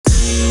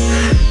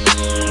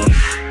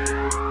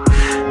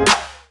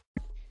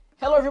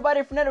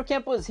everybody, Fernando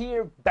Campos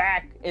here,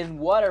 back, and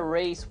what a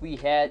race we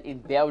had in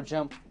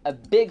Belgium. A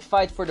big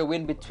fight for the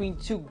win between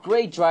two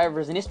great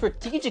drivers in a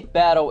strategic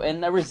battle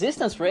and a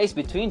resistance race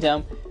between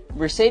them.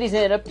 Mercedes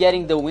ended up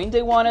getting the win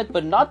they wanted,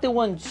 but not the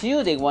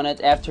 1-2 they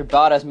wanted after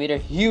Bottas made a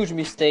huge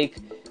mistake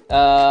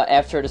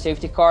after the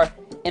safety car.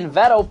 And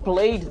Vettel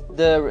played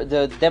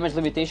the damage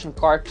limitation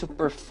card to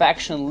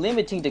perfection,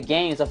 limiting the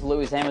gains of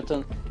Lewis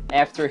Hamilton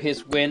after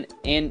his win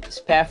in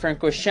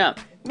Spa-Francorchamps.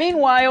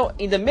 Meanwhile,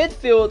 in the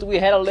midfield, we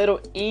had a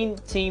little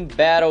in-team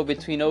battle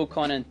between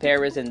Ocon and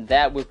Perez, and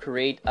that will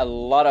create a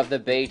lot of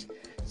debate.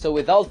 So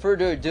without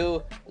further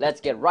ado, let's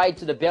get right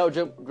to the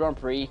Belgium Grand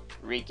Prix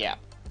recap.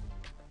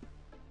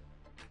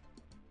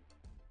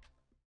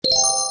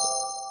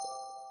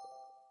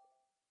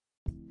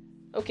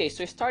 Okay,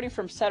 so starting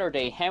from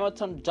Saturday,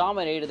 Hamilton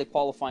dominated the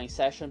qualifying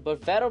session,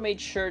 but Vettel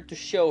made sure to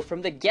show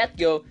from the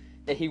get-go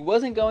that he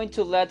wasn't going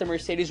to let the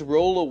Mercedes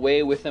roll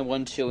away with a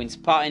 1-2 in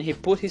Spa, and he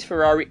put his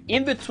Ferrari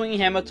in between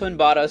Hamilton and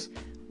Bottas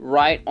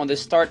right on the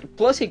start.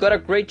 Plus, he got a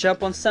great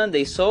jump on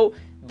Sunday, so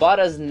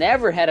Bottas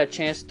never had a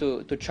chance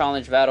to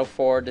challenge Vettel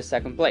for the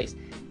second place.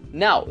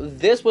 Now,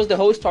 this was the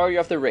whole story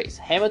of the race.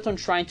 Hamilton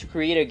trying to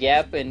create a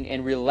gap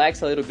and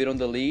relax a little bit on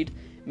the lead.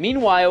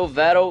 Meanwhile,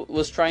 Vettel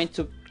was trying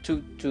to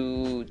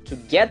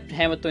get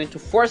Hamilton, to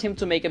force him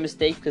to make a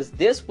mistake, because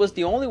this was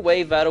the only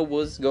way Vettel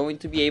was going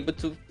to be able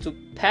to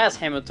pass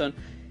Hamilton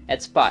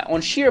at Spa.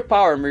 On sheer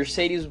power,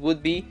 Mercedes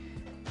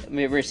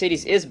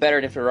is better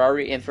than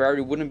Ferrari, and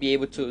Ferrari wouldn't be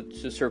able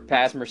to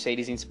surpass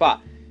Mercedes in Spa.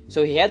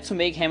 So he had to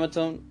make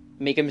Hamilton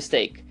make a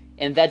mistake,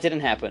 and that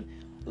didn't happen.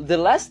 The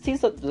last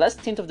stint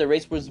of the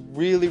race was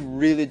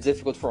really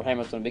difficult for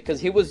Hamilton, because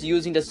he was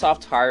using the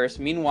soft tires.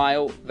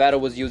 Meanwhile,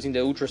 Vettel was using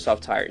the ultra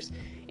soft tires.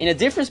 And the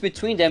difference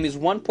between them is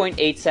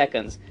 1.8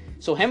 seconds.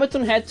 So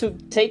Hamilton had to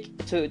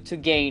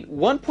gain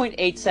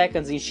 1.8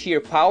 seconds in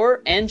sheer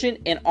power, engine,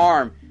 and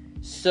arm.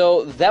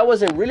 So that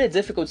was a really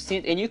difficult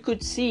stint, and you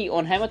could see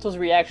on Hamilton's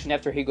reaction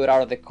after he got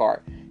out of the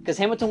car. Because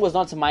Hamilton was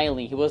not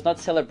smiling, he was not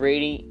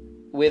celebrating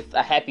with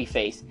a happy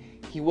face.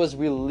 He was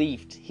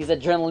relieved. His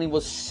adrenaline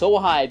was so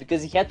high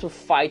because he had to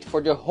fight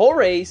for the whole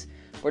race,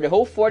 for the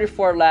whole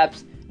 44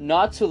 laps,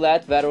 not to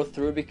let Vettel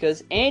through,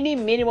 because any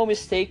minimal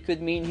mistake could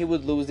mean he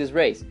would lose this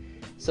race.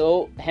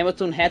 So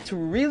Hamilton had to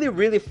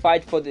really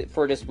fight for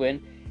this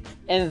win,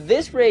 and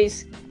this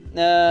race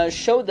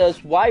showed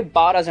us why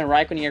Bottas and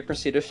Raikkonen are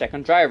considered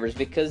second drivers,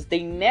 because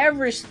they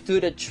never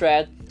stood a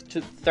threat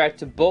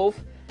to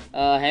both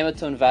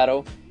Hamilton and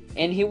Vettel,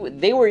 and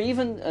they were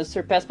even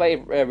surpassed by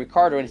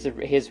Ricciardo and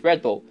his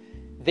Red Bull.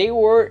 They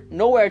were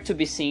nowhere to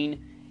be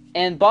seen,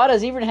 and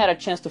Bottas even had a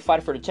chance to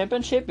fight for the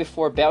championship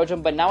before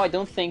Belgium, but now I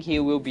don't think he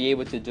will be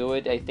able to do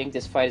it. I think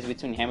this fight is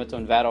between Hamilton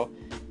and Vettel.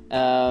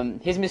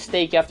 His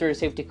mistake after the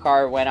safety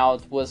car went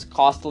out was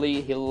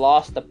costly. He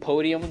lost the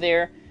podium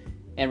there,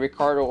 and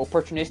Ricciardo,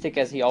 opportunistic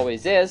as he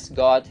always is,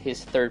 got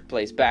his third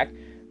place back.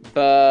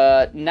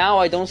 But now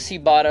I don't see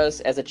Bottas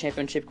as a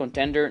championship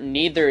contender,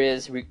 neither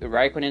is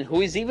Raikkonen,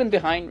 who is even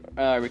behind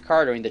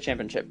Ricciardo in the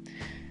championship.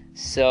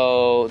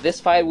 So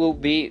this fight will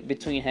be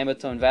between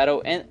Hamilton and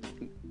Vettel, and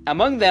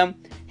among them,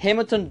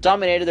 Hamilton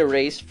dominated the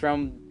race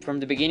from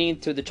the beginning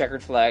to the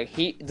checkered flag.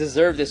 He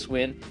deserved this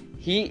win.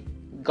 He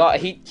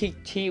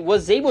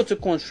was able to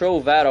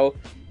control Vettel,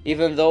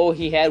 even though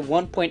he had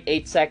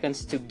 1.8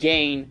 seconds to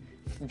gain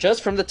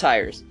just from the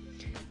tires.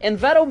 And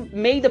Vettel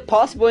made the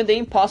possible and the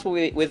impossible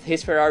with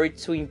his Ferrari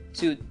to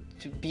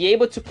be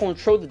able to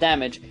control the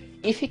damage.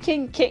 If he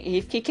can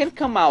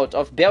come out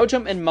of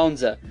Belgium and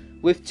Monza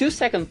with 2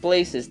 second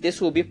places,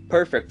 this will be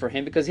perfect for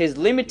him, because he's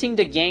limiting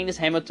the gains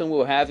Hamilton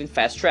will have in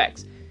fast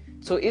tracks.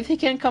 So if he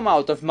can come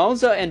out of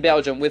Monza and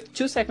Belgium with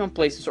 2 second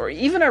places, or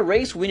even a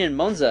race win in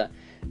Monza,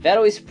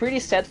 Vettel is pretty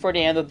set for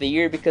the end of the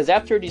year, because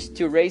after these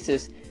two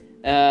races,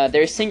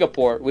 there's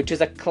Singapore, which is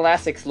a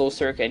classic slow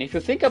circuit. And if you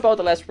think about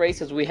the last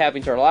races, we have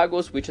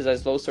Interlagos, which is a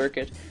slow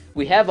circuit.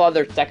 We have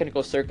other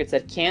technical circuits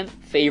that can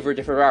favor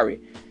the Ferrari.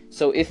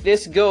 So if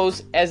this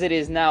goes as it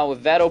is now,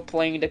 with Vettel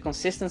playing the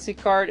consistency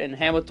card and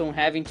Hamilton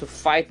having to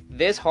fight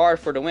this hard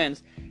for the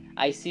wins,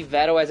 I see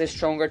Vettel as a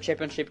stronger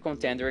championship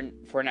contender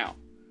for now.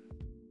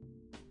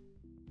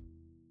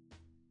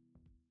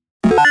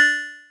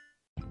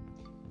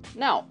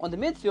 Now, on the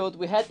midfield,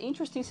 we had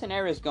interesting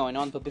scenarios going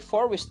on, but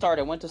before we start,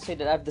 I want to say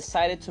that I've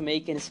decided to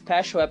make a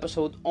special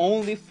episode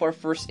only for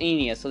Force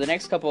India. So the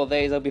next couple of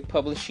days, I'll be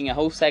publishing a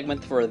whole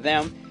segment for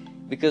them,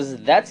 because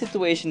that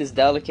situation is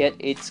delicate,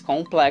 it's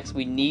complex,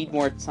 we need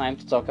more time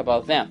to talk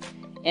about them.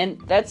 And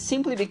that's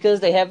simply because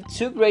they have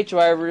two great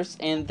drivers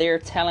and their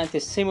talent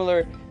is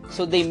similar,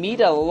 so they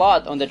meet a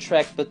lot on the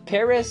track, but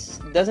Perez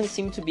doesn't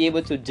seem to be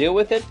able to deal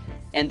with it,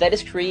 and that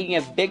is creating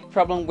a big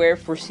problem where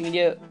Force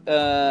India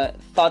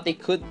thought they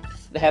could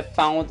have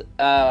found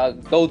a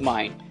gold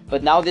mine.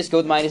 But now this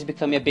gold mine is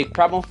becoming a big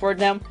problem for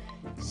them.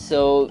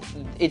 So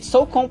it's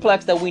so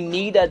complex that we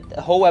need a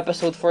whole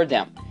episode for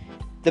them.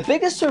 The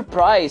biggest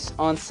surprise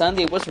on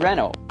Sunday was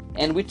Renault.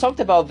 And we talked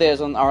about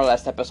this on our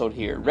last episode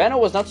here. Renault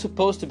was not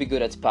supposed to be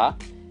good at Spa.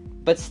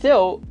 But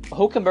still,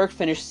 Hülkenberg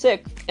finished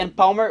 6th and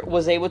Palmer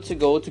was able to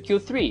go to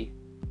Q3.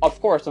 Of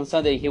course, on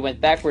Sunday he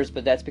went backwards,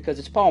 but that's because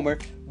it's Palmer.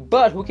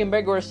 But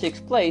Hülkenberg got a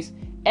 6th place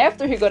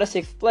after he got a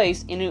 6th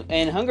place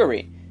in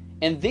Hungary.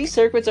 And these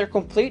circuits are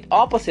complete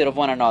opposite of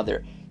one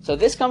another. So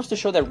this comes to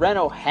show that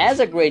Renault has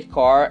a great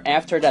car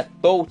after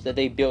that boat that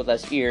they built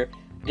last year.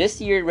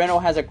 This year Renault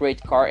has a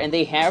great car and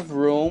they have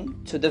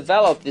room to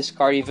develop this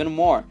car even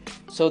more.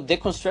 So the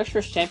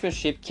Constructors'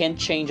 Championship can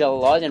change a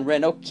lot and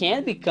Renault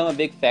can become a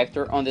big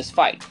factor on this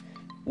fight.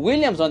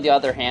 Williams, on the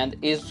other hand,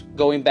 is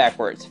going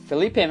backwards.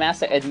 Felipe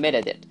Massa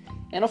admitted it.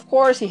 And of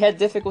course he had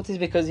difficulties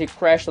because he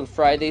crashed on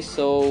Friday,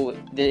 so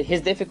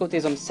his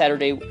difficulties on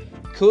Saturday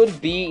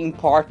could be in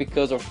part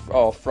because of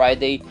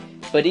Friday.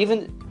 But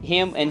even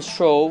him and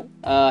Stroll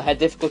had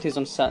difficulties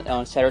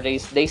on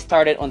Saturdays. They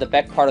started on the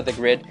back part of the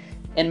grid.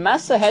 And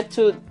Massa had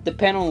to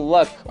depend on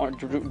luck, or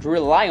to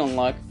rely on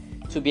luck,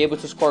 to be able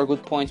to score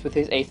good points with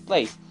his 8th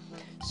place.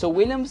 So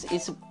Williams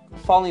is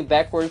falling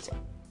backwards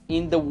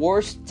in the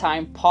worst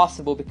time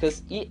possible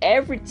because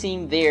every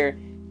team there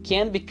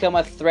can become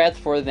a threat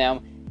for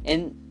them.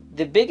 And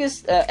the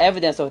biggest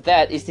evidence of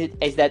that is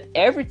that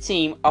every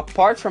team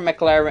apart from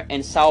McLaren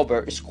and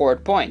Sauber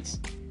scored points.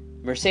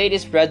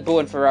 Mercedes, Red Bull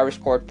and Ferrari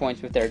scored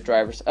points with their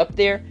drivers up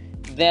there.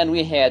 Then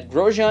we had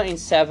Grosjean in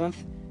 7th,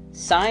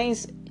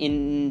 Sainz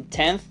in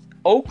 10th,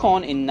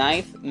 Ocon in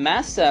 9th,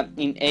 Massa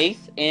in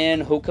 8th,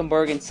 and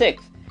Hülkenberg in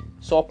 6th.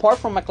 So apart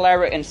from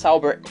McLaren and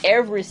Sauber,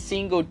 every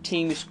single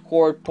team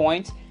scored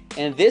points,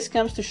 and this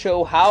comes to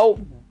show how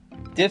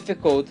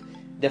difficult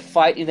the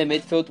fight in the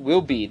midfield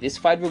will be. This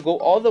fight will go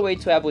all the way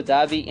to Abu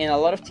Dhabi, and a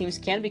lot of teams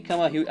can become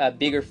a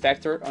bigger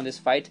factor on this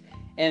fight,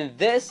 and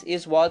this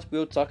is what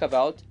we'll talk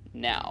about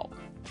now.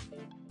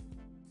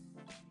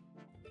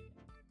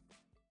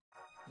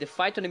 The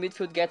fight on the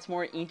midfield gets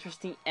more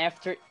interesting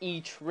after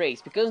each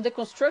race, because in the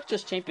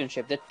Constructors'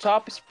 Championship the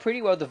top is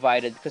pretty well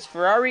divided, because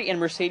Ferrari and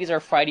Mercedes are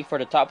fighting for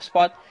the top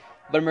spot,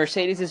 but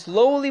Mercedes is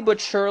slowly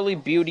but surely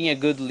building a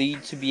good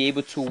lead to be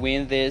able to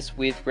win this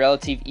with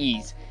relative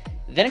ease.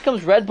 Then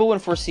comes Red Bull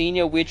and Force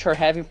India, which are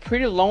having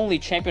pretty lonely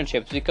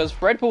championships,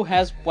 because Red Bull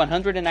has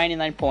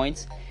 199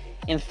 points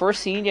and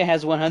Force India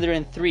has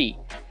 103.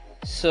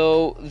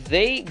 So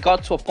they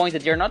got to a point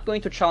that they're not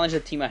going to challenge the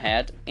team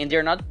ahead, and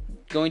they're not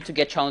going to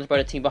get challenged by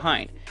the team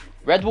behind.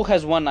 Red Bull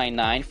has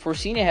 199,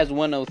 Force India has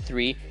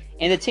 103,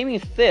 and the team in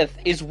 5th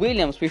is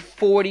Williams with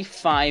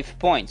 45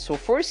 points. So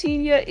Force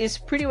India is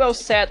pretty well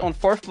set on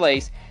 4th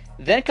place.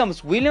 Then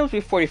comes Williams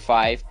with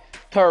 45,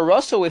 Toro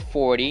Rosso with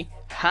 40,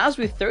 Haas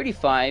with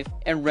 35,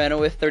 and Renault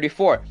with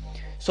 34.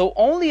 So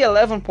only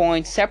 11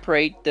 points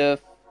separate the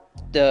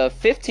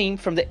 5th team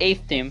from the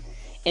 8th team,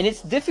 and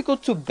it's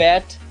difficult to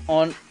bet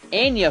on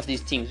any of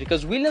these teams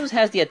because Williams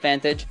has the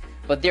advantage,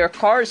 but their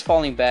car is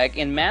falling back,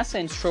 and Massa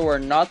and Stroll are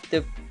not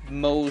the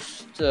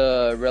most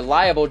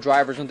reliable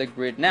drivers on the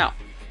grid now.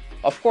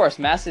 Of course,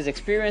 Massa's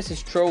experience,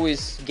 Stroll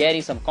is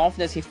getting some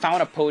confidence. He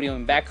found a podium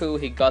in Baku,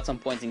 he got some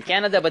points in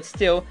Canada, but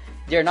still,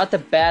 they're not the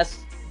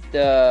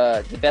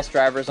best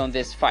drivers on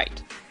this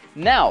fight.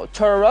 Now,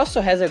 Toro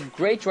Rosso has a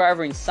great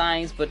driver in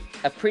Sainz, but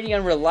a pretty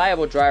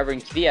unreliable driver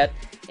in Kvyat,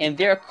 and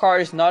their car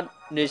is not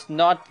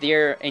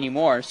there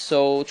anymore.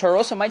 So Toro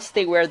Rosso might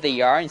stay where they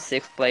are in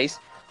 6th place,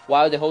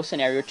 while the whole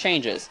scenario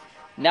changes.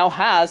 Now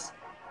Haas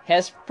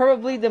has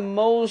probably the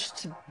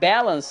most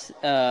balanced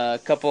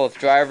couple of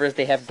drivers.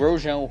 They have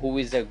Grosjean, who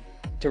is a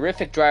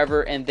terrific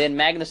driver, and then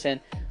Magnussen,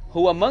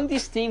 who among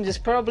these teams is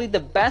probably the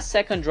best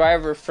second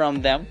driver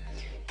from them.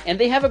 And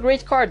they have a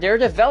great car. They're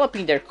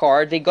developing their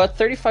car. They got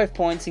 35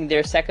 points in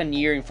their 2nd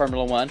year in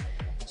Formula 1.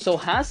 So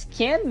Haas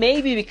can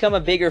maybe become a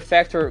bigger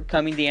factor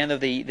coming the end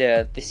of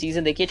the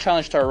season. They can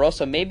challenge Toro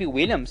Rosso, maybe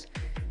Williams.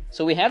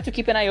 So we have to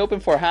keep an eye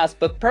open for Haas,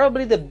 but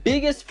probably the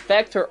biggest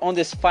factor on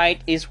this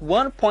fight is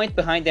 1 point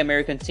behind the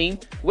American team,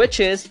 which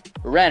is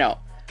Renault.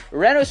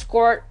 Renault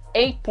scored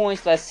 8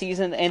 points last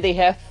season and they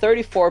have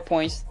 34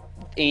 points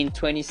in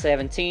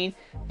 2017,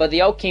 but they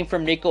all came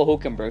from Nico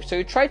Hülkenberg. So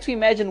you try to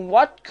imagine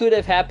what could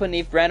have happened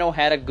if Renault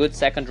had a good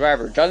second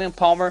driver. Julian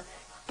Palmer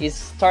is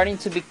starting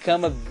to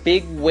become a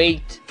big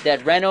weight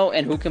that Renault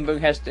and Hülkenberg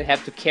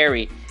have to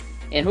carry.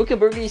 And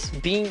Hülkenberg is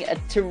being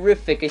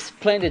a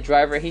splendid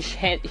driver.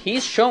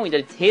 He's showing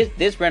that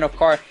this Renault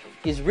car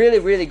is really,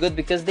 really good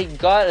because they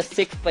got a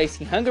 6th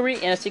place in Hungary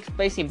and a 6th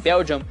place in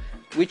Belgium,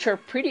 which are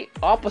pretty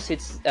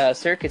opposite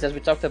circuits as we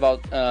talked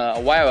about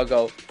a while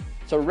ago.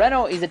 So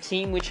Renault is a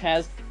team which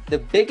has the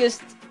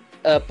biggest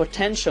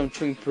potential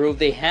to improve.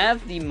 They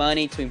have the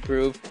money to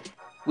improve.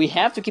 We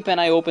have to keep an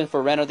eye open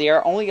for Renault. They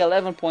are only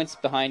 11 points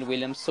behind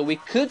Williams, so we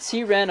could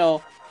see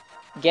Renault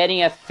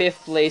getting a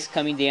 5th place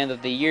coming the end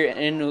of the year,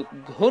 and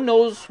who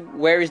knows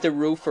where is the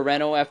roof for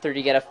Renault after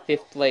they get a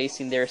 5th place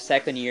in their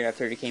 2nd year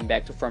after they came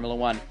back to Formula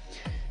 1.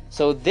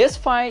 So this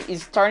fight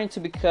is starting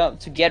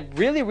to get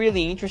really,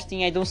 really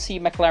interesting. I don't see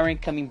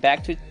McLaren coming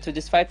back to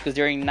this fight because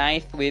they're in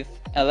 9th with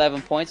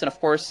 11 points, and of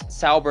course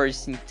Sauber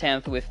is in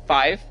 10th with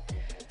 5.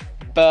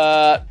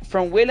 But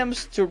from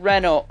Williams to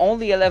Renault,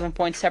 only 11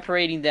 points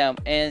separating them,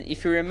 and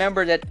if you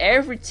remember that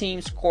every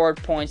team scored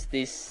points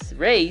this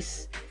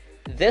race,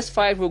 this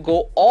fight will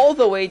go all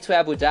the way to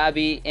Abu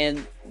Dhabi,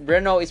 and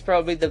Renault is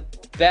probably the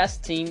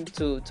best team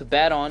to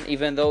bet on,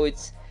 even though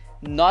it's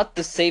not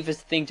the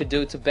safest thing to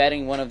do to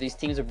betting one of these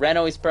teams.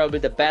 Renault is probably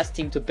the best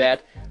team to bet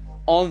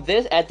on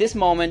this at this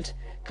moment,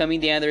 coming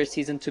the end of the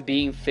season to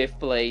be in 5th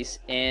place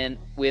and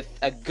with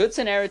a good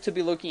scenario to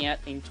be looking at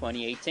in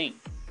 2018.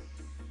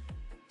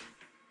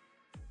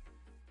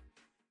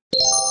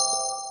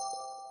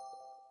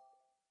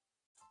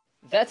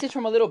 That's it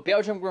from a little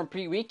Belgium Grand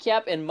Prix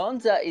recap, and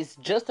Monza is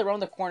just around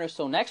the corner,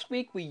 so next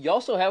week we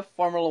also have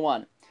Formula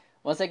 1.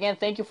 Once again,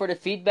 thank you for the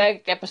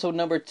feedback. Episode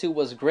number 2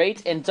 was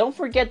great, and don't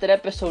forget that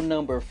episode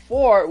number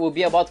 4 will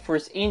be about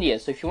Force India.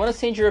 So if you want to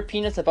send your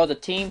opinions about the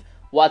team,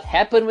 what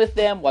happened with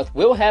them, what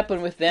will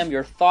happen with them,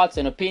 your thoughts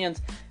and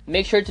opinions,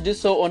 make sure to do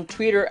so on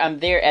Twitter. I'm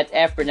there at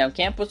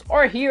FBurndownCampus,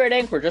 or here at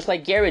Anchor, just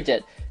like Gary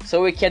did,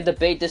 so we can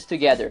debate this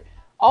together.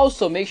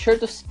 Also, make sure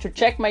to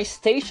check my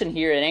station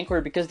here at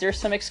Anchor, because there's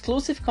some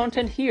exclusive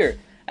content here.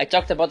 I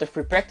talked about the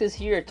free practice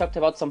here, I talked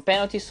about some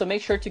penalties, so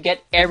make sure to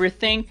get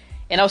everything.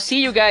 And I'll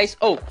see you guys.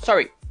 Oh,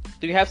 sorry.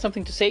 Do you have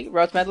something to say,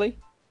 Route Medley?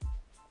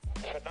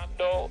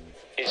 Fernando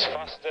is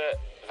faster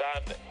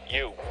than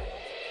you.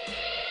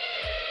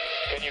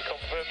 Can you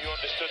confirm you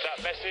understood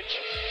that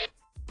message?